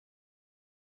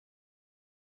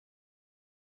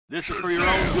This is for your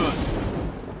own good.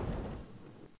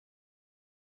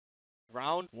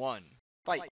 Round 1.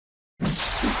 Fight.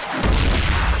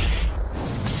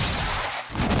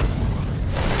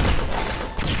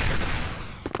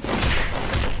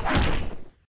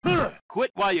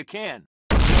 Quit while you can.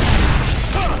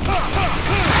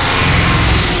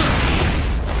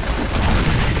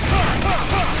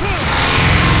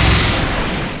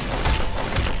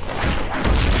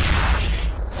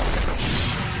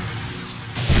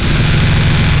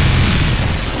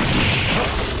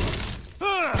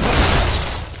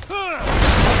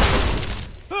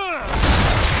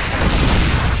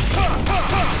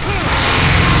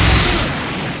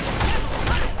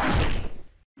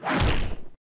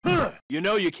 You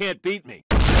know you can't beat me.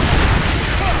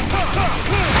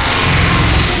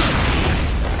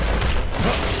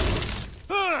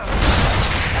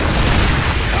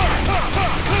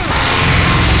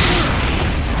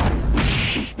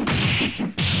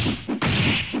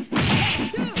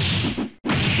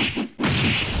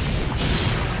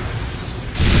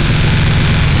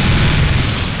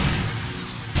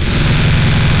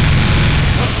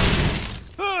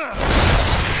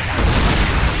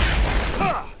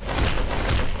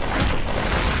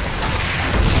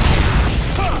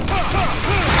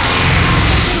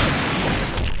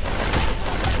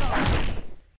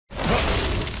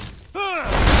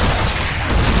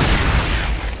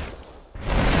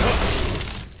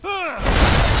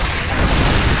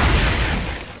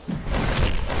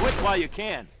 While you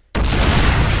can. Quit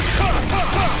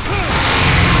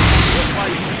while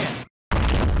you can.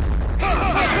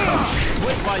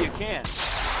 Quit while you can.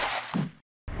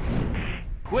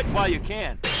 Quit while you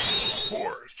can.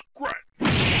 Poor scratch.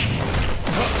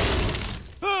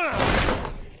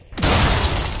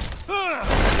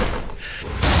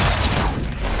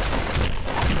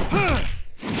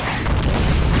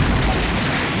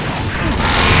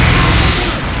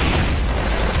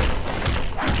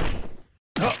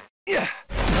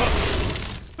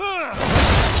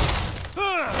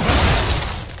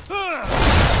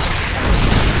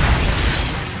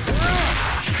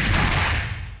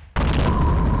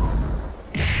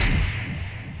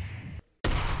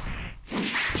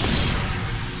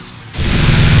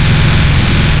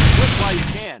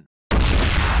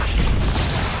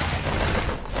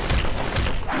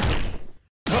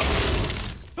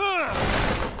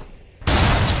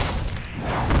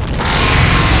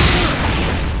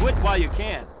 While you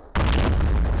can.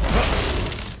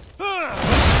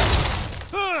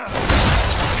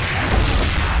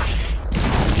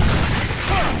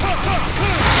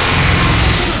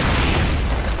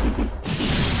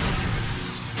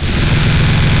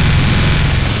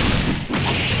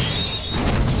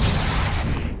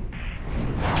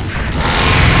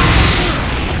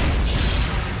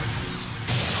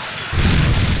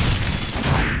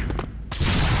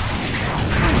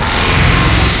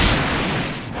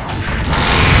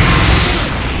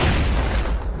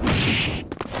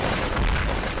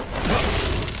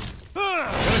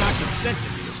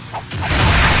 Sensitive.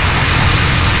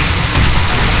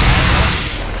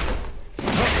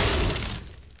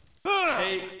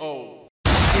 KO.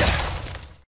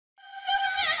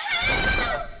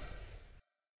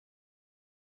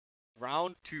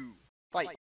 Round 2.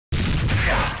 Fight.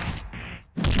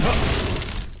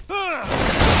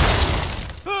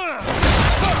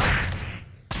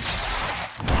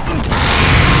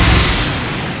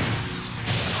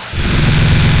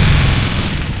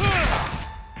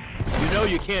 You know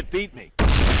you can't beat me.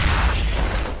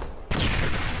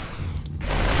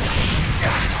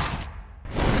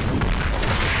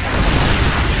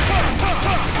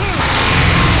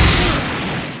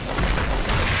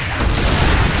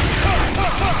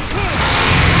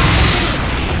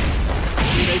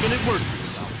 You're making it worse for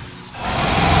yourself.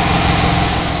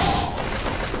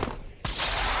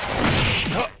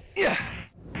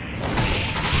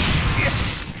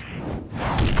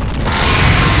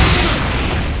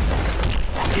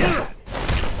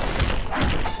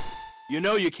 You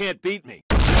know you can't beat me.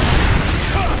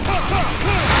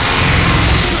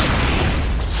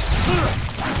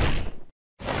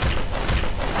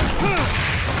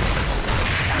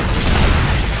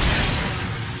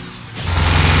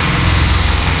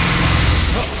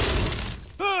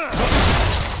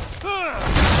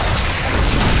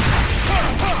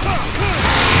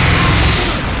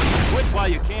 Quit while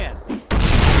you can.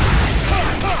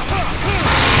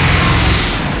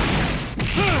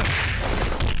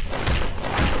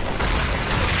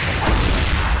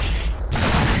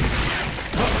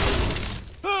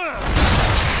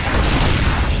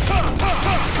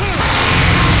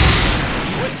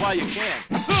 While you can.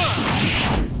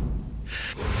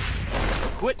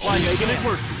 Quit while you're making it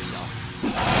worse for yourself.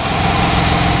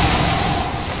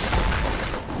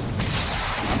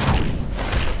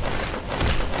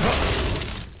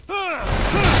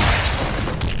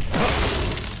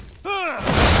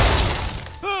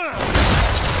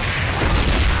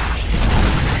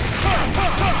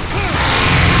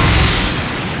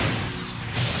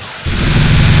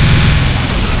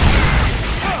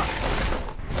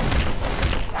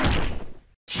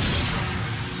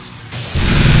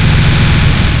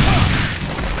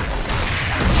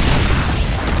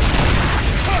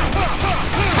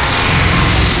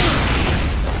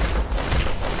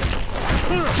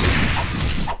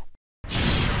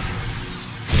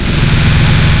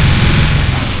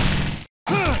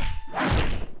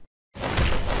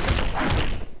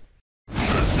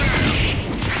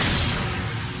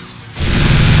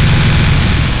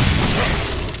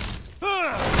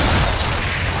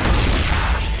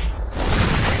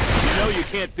 You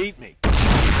can't beat me.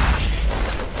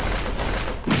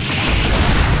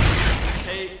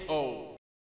 KO.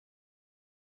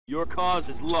 Your cause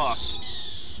is lost.